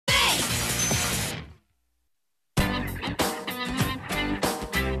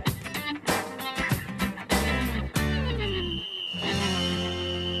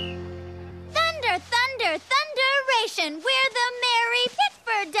Nation. We're the Mary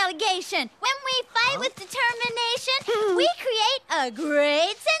Pickford delegation. When we fight with determination, we create a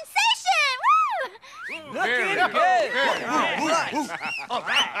great sensation. Woo! Looking good.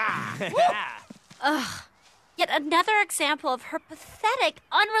 Yet another example of her pathetic,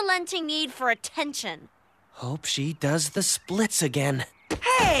 unrelenting need for attention. Hope she does the splits again.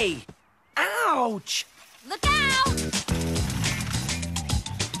 Hey! Ouch! Look out!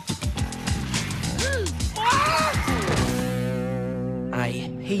 I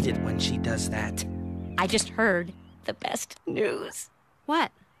hate it when she does that. I just heard the best news.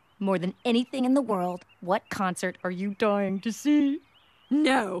 What? More than anything in the world, what concert are you dying to see?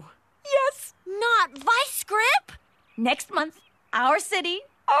 No. Yes! Not Vice Grip? Next month, our city,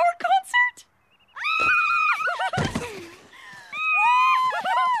 our concert!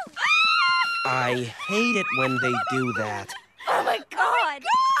 I hate it when they do that. Oh my God!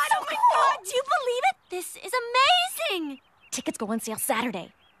 Oh my God! Do you believe it? This is amazing! Tickets go on sale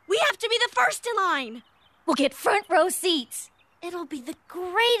Saturday. We have to be the first in line. We'll get front row seats. It'll be the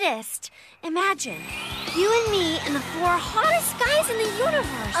greatest. Imagine, you and me and the 4 hottest guys in the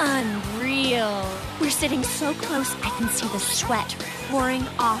universe. Unreal. We're sitting so close I can see the sweat pouring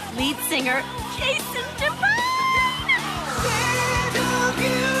off lead singer Jason Devine.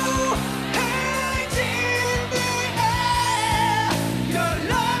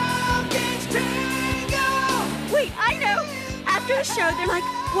 Wait, I know. After the show, they're like,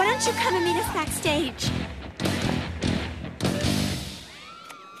 why don't you come and meet us backstage?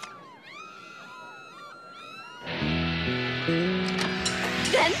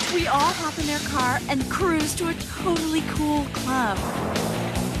 Then we all hop in their car and cruise to a totally cool club.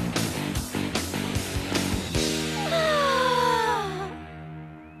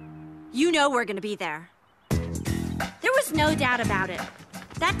 You know we're gonna be there. There was no doubt about it.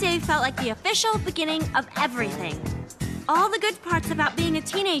 That day felt like the official beginning of everything. All the good parts about being a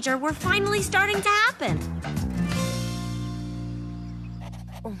teenager were finally starting to happen.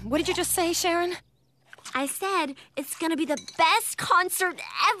 What did you just say, Sharon? I said it's gonna be the best concert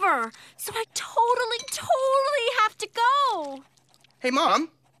ever, so I totally have to go. Hey, Mom,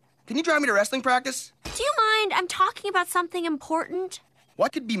 can you drive me to wrestling practice? Do you mind? I'm talking about something important.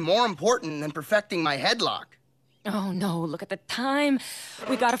 What could be more important than perfecting my headlock? Oh, no, look at the time.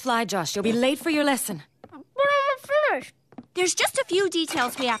 We gotta fly, Josh. You'll be late for your lesson. But I'm finished. There's just a few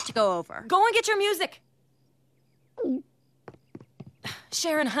details we have to go over. Go and get your music.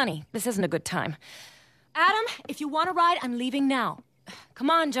 Sharon, honey, this isn't a good time. Adam, if you want to ride, I'm leaving now. Come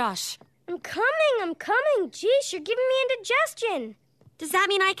on, Josh. I'm coming. Jeez, you're giving me indigestion. Does that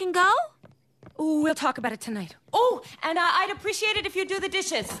mean I can go? Ooh, we'll talk about it tonight. Oh, and I'd appreciate it if you do the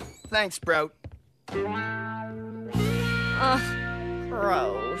dishes. Thanks, Sprout.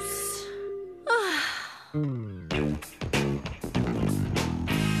 Gross.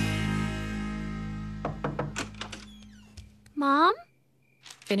 Mom?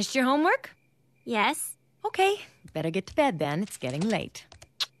 Finished your homework? Yes. Okay, better get to bed then. It's getting late.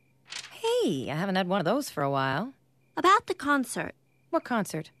 Hey, I haven't had one of those for a while. About the concert. What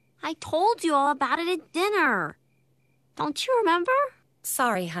concert? I told you all about it at dinner. Don't you remember?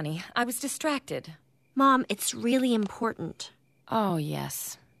 Sorry, honey. I was distracted. Mom, it's really important. Oh,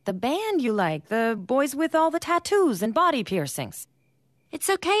 yes. The band you like. The boys with all the tattoos and body piercings. It's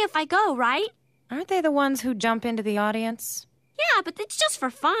okay if I go, right? Aren't they the ones who jump into the audience? Yeah, but it's just for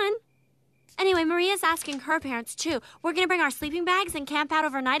fun. Anyway, Maria's asking her parents, too. We're going to bring our sleeping bags and camp out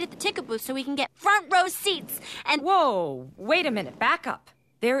overnight at the ticket booth so we can get front row seats. And whoa, wait a minute. Back up.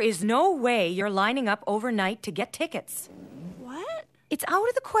 There is no way you're lining up overnight to get tickets. What? It's out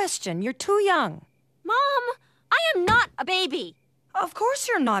of the question. You're too young. Mom, I am not a baby. Of course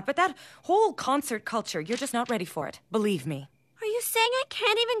you're not, but that whole concert culture, you're just not ready for it. Believe me. Are you saying I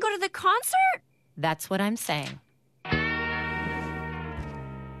can't even go to the concert? That's what I'm saying.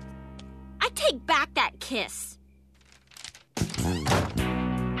 I take back that kiss.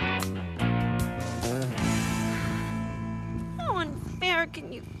 How unfair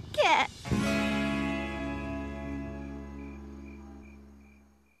can you get?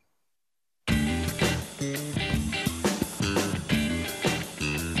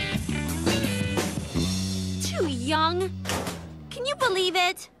 Too young. Can you believe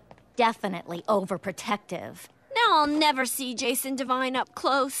it? Definitely overprotective. Now I'll never see Jason Devine up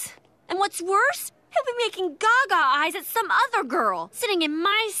close. And what's worse, he'll be making gaga eyes at some other girl sitting in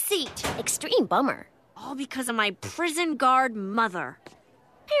my seat. Extreme bummer. All because of my prison guard mother.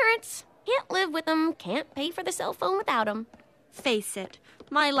 Parents can't live with them, can't pay for the cell phone without them. Face it,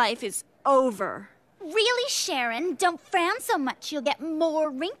 my life is over. Really, Sharon? Don't frown so much. You'll get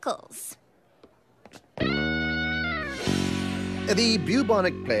more wrinkles. The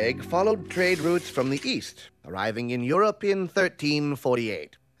bubonic plague followed trade routes from the east, arriving in Europe in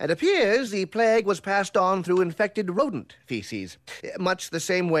 1348. It appears the plague was passed on through infected rodent feces, much the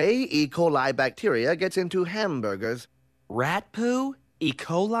same way E. coli bacteria gets into hamburgers. Rat poo? E.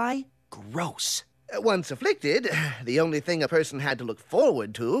 coli? Gross. Once afflicted, the only thing a person had to look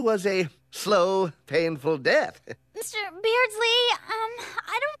forward to was a slow, painful death. Mr. Beardsley,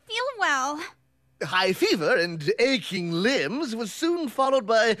 I don't feel well. High fever and aching limbs was soon followed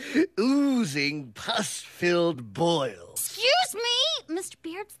by oozing, pus-filled boils. Excuse me, Mr.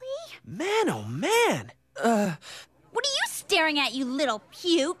 Beardsley? Man, oh man. What are you staring at, you little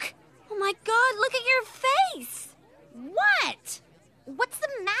puke? Oh my God, look at your face! What? What's the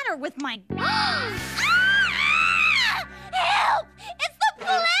matter with my... Ah! Help! It's the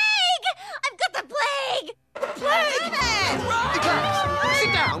plague! I've got the plague! The plague! Guys,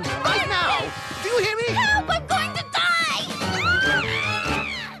 sit down, right now! Do you hear me? Help! I'm going to die!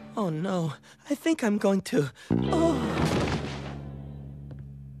 Oh no, I think I'm going to... Oh.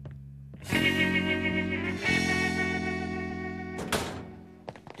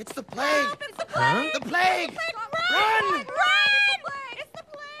 It's the plague! It's the plague! The plague! Run! Run! It's the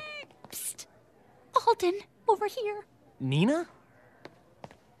plague! Psst! Alden, over here. Nina?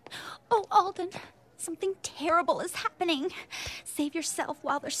 Oh, Alden, something terrible is happening. Save yourself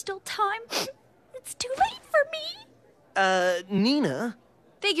while there's still time. It's too late for me. Nina?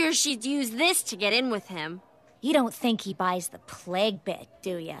 Figures she'd use this to get in with him. You don't think he buys the plague bit,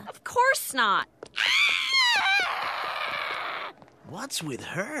 do you? Of course not. What's with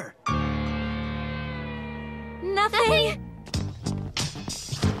her? Nothing.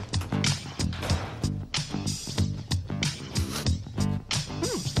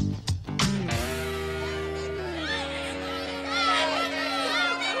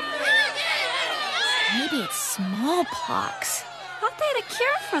 Maybe it's smallpox. Thought they had a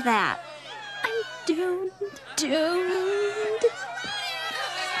cure for that. I'm doomed. Doomed.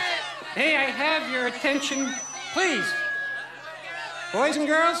 May I have your attention, please? Boys and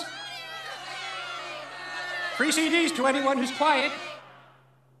girls? Free CDs to anyone who's quiet.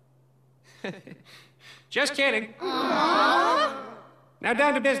 Just kidding. Aww. Now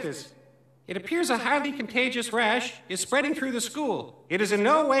down to business. It appears a highly contagious rash is spreading through the school. It is in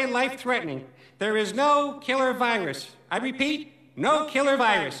no way life-threatening. There is no killer virus. I repeat, no killer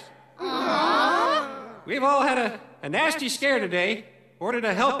virus. Aww. We've all had a nasty scare today. In order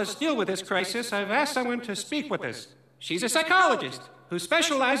to help us deal with this crisis, I've asked someone to speak with us. She's a psychologist who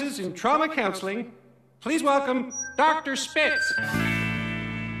specializes in trauma counseling. Please welcome Dr. Spitz.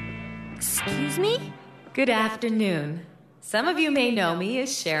 Excuse me? Good afternoon. Some of you may know me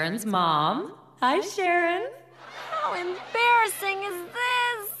as Sharon's mom. Hi, Sharon. How embarrassing is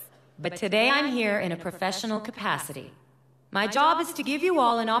this? But today I'm here in a professional capacity. My job is to give you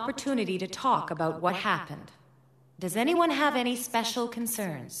all an opportunity to talk about what happened. Does anyone have any special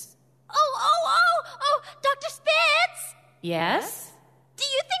concerns? Oh, Dr. Spitz! Yes? Do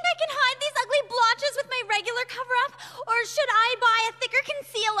you think I can hide these ugly blotches with my regular cover-up, or should I buy a thicker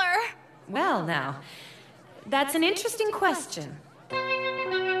concealer? Well, now, that's an interesting question.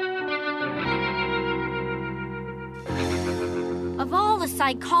 Of all the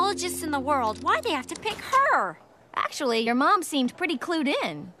psychologists in the world, why'd they have to pick her? Actually, your mom seemed pretty clued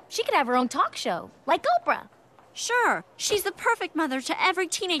in. She could have her own talk show, like Oprah. Sure, she's the perfect mother to every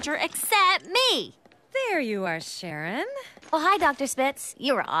teenager except me. There you are, Sharon. Oh, hi, Dr. Spitz.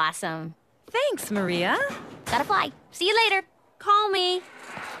 You were awesome. Thanks, Maria. Gotta fly. See you later. Call me.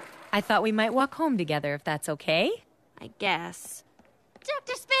 I thought we might walk home together, if that's okay. I guess.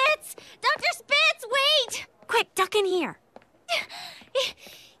 Dr. Spitz! Dr. Spitz, wait! Quick, duck in here.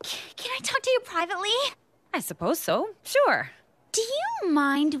 Can I talk to you privately? I suppose so. Sure. Do you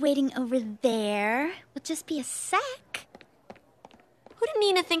mind waiting over there? We'll just be a sec. Who did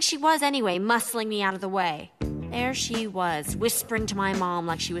Nina think she was anyway, muscling me out of the way? There she was, whispering to my mom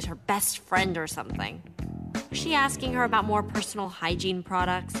like she was her best friend or something. Was she asking her about more personal hygiene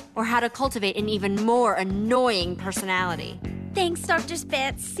products? Or how to cultivate an even more annoying personality? Thanks, Dr.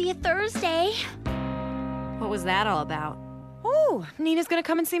 Spitz. See you Thursday. What was that all about? Oh, Nina's gonna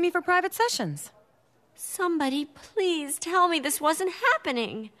come and see me for private sessions. Somebody please tell me this wasn't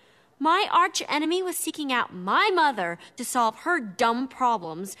happening. My arch enemy was seeking out my mother to solve her dumb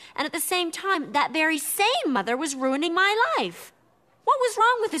problems, and at the same time, that very same mother was ruining my life. What was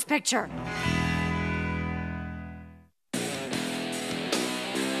wrong with this picture?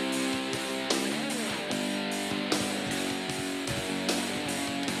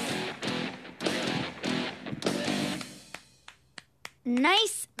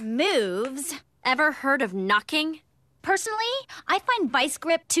 Nice moves. Ever heard of knocking? Personally, I find vice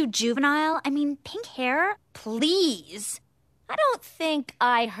grip too juvenile. I mean, pink hair? Please. I don't think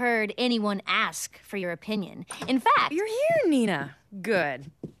I heard anyone ask for your opinion. In fact... You're here, Nina.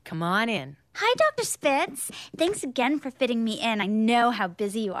 Good. Come on in. Hi, Dr. Spitz. Thanks again for fitting me in. I know how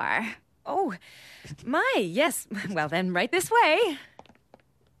busy you are. Oh, my, yes. Well then, right this way.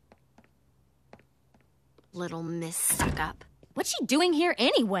 Little Miss Suck-Up. What's she doing here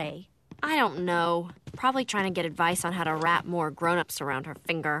anyway? I don't know. Probably trying to get advice on how to wrap more grown-ups around her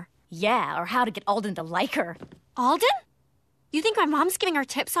finger. Yeah, or how to get Alden to like her. Alden? You think my mom's giving her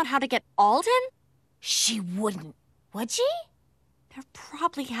tips on how to get Alden? She wouldn't. Would she? They're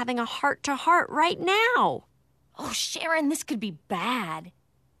probably having a heart-to-heart right now. Oh, Sharon, this could be bad.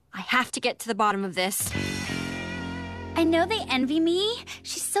 I have to get to the bottom of this. I know they envy me.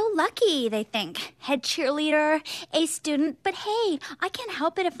 She's so lucky, they think. Head cheerleader, A student, but hey, I can't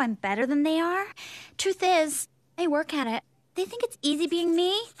help it if I'm better than they are. Truth is, I work at it. They think it's easy being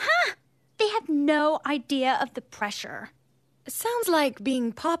me? Huh! They have no idea of the pressure. Sounds like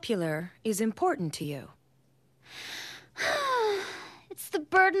being popular is important to you. It's the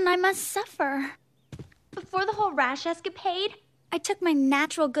burden I must suffer. Before the whole rash escapade, I took my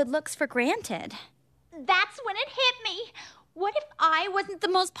natural good looks for granted. That's when it hit me. What if I wasn't the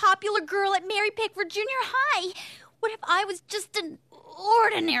most popular girl at Mary Pickford Junior High? What if I was just an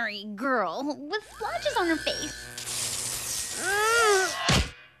ordinary girl with splotches on her face?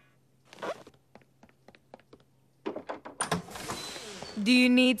 Do you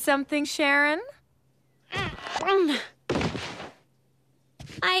need something, Sharon?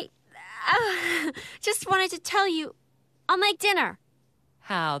 I just wanted to tell you, I'll make dinner.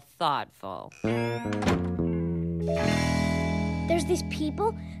 How thoughtful. There's these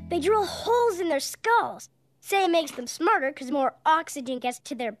people, they drill holes in their skulls. Say it makes them smarter because more oxygen gets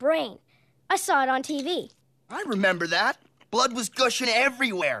to their brain. I saw it on TV. I remember that. Blood was gushing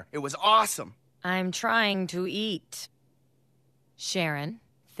everywhere. It was awesome. I'm trying to eat. Sharon,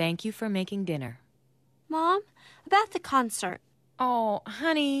 thank you for making dinner. Mom, about the concert. Oh,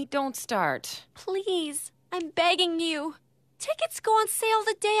 honey, don't start. Please, I'm begging you. Tickets go on sale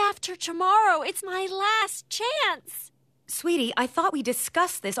the day after tomorrow. It's my last chance. Sweetie, I thought we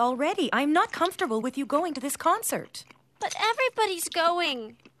discussed this already. I'm not comfortable with you going to this concert. But everybody's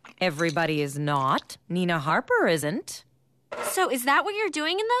going. Everybody is not. Nina Harper isn't. So is that what you're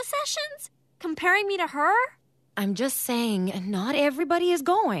doing in those sessions? Comparing me to her? I'm just saying, not everybody is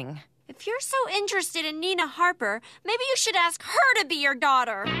going. If you're so interested in Nina Harper, maybe you should ask her to be your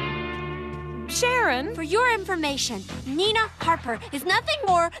daughter. Sharon! For your information, Nina Harper is nothing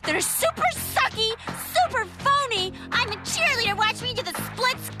more than a super sucky, super phony, I'm a cheerleader, watch me do the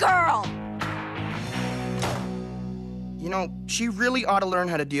splits girl. You know, she really ought to learn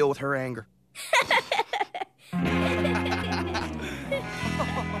how to deal with her anger.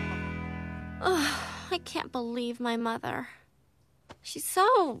 I can't believe my mother. She's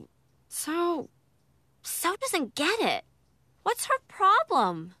so doesn't get it. What's her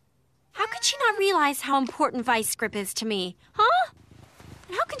problem? How could she not realize how important vice grip is to me? Huh?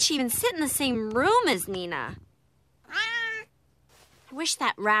 And how can she even sit in the same room as Nina? I wish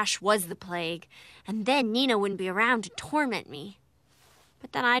that rash was the plague, and then Nina wouldn't be around to torment me.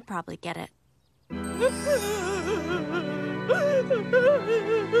 But then I'd probably get it.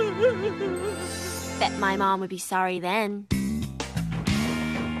 Bet my mom would be sorry then.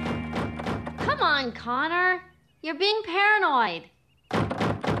 Come on, Connor. You're being paranoid.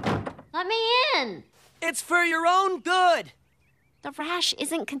 Let me in. It's for your own good. The rash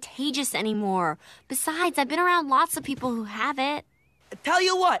isn't contagious anymore. Besides, I've been around lots of people who have it. Tell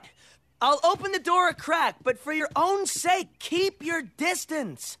you what, I'll open the door a crack, but for your own sake, keep your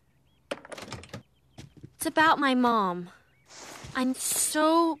distance. It's about my mom. I'm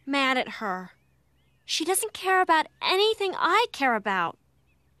so mad at her. She doesn't care about anything I care about.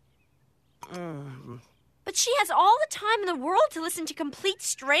 But she has all the time in the world to listen to complete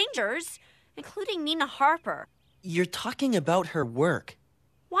strangers, including Nina Harper. You're talking about her work.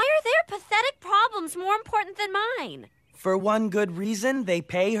 Why are their pathetic problems more important than mine? For one good reason, they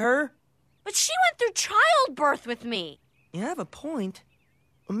pay her. But she went through childbirth with me. You have a point.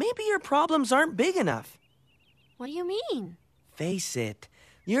 Maybe your problems aren't big enough. What do you mean? Face it,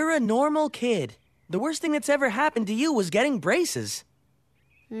 you're a normal kid. The worst thing that's ever happened to you was getting braces.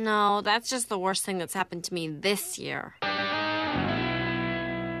 No, that's just the worst thing that's happened to me this year.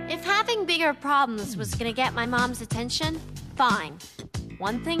 If having bigger problems was gonna get my mom's attention, fine.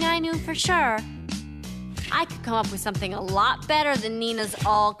 One thing I knew for sure, I could come up with something a lot better than Nina's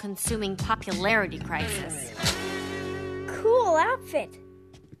all-consuming popularity crisis. Cool outfit.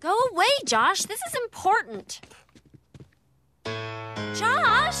 Go away, Josh. This is important.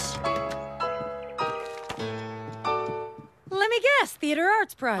 theater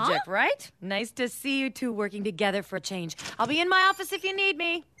arts project, right? Nice to see you two working together for a change. I'll be in my office if you need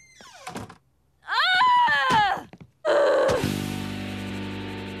me. Ah!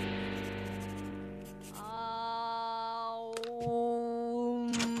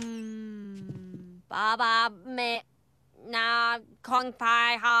 Baba me na kong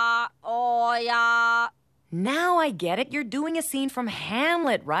tai ha oya. Now I get it. You're doing a scene from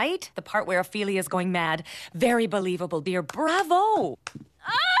Hamlet, right? The part where Ophelia's going mad. Very believable, dear. Bravo!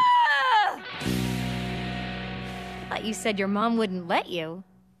 Ah! Thought you said your mom wouldn't let you.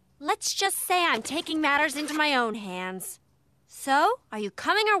 Let's just say I'm taking matters into my own hands. So, are you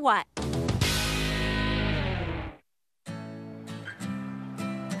coming or what?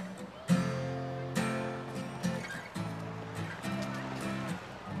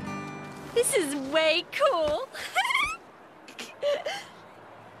 This is way cool.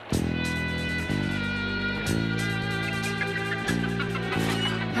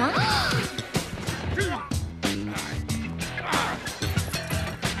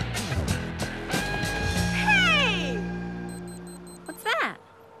 Hey! What's that?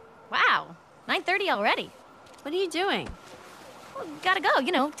 Wow, 9:30 already. What are you doing? Well, gotta go,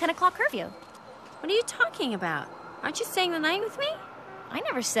 10 o'clock curfew. What are you talking about? Aren't you staying the night with me? I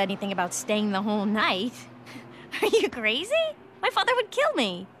never said anything about staying the whole night. Are you crazy? My father would kill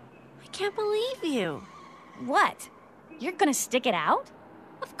me. I can't believe you. What? You're gonna stick it out?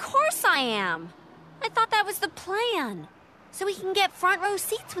 Of course I am. I thought that was the plan. So we can get front row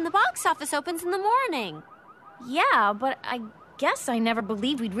seats when the box office opens in the morning. Yeah, but I guess I never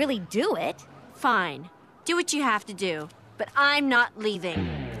believed we'd really do it. Fine. Do what you have to do. But I'm not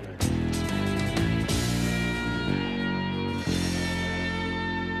leaving.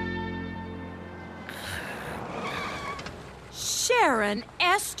 Sharon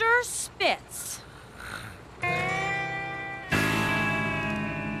Esther Spitz.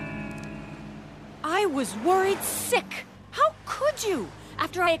 I was worried sick. How could you?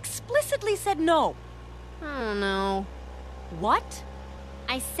 After I explicitly said no. I don't know. What?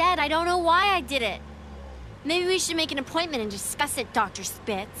 I said I don't know why I did it. Maybe we should make an appointment and discuss it, Dr.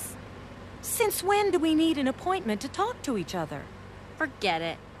 Spitz. Since when do we need an appointment to talk to each other? Forget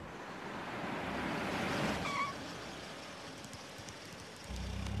it.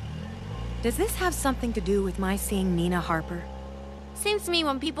 Does this have something to do with my seeing Nina Harper? Seems to me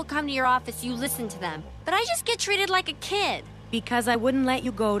when people come to your office, you listen to them. But I just get treated like a kid. Because I wouldn't let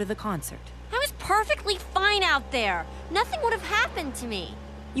you go to the concert. I was perfectly fine out there. Nothing would have happened to me.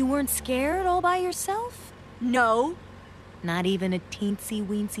 You weren't scared all by yourself? No. Not even a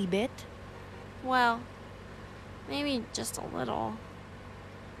teensy-weensy bit? Well, maybe just a little.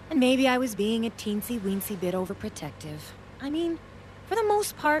 And maybe I was being a teensy-weensy bit overprotective. I mean, for the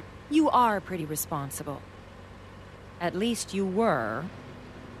most part, you are pretty responsible. At least you were.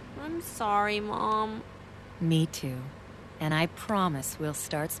 I'm sorry, Mom. Me too. And I promise we'll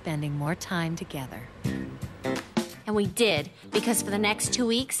start spending more time together. And we did, because for the next 2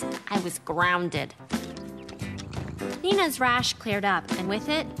 weeks, I was grounded. Nina's rash cleared up, and with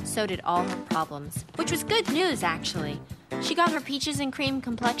it, so did all her problems. Which was good news, actually. She got her peaches and cream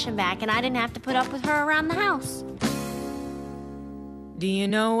complexion back, and I didn't have to put up with her around the house. Do you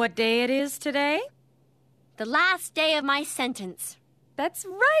know what day it is today? The last day of my sentence. That's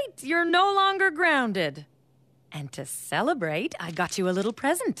right, you're no longer grounded. And to celebrate, I got you a little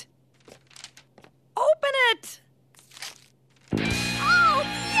present. Open it! Oh,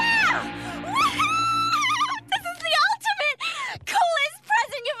 yeah! This is the ultimate, coolest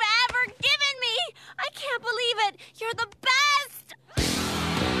present you've ever given me! I can't believe it! You're the best!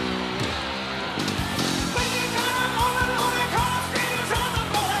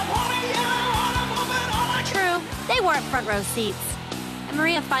 True, they weren't front row seats. And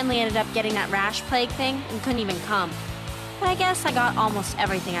Maria finally ended up getting that rash plague thing and couldn't even come. But I guess I got almost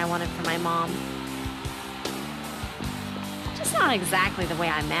everything I wanted for my mom. Just not exactly the way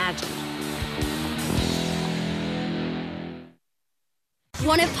I imagined.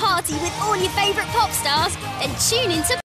 Want to party with all your favourite pop stars? Then tune into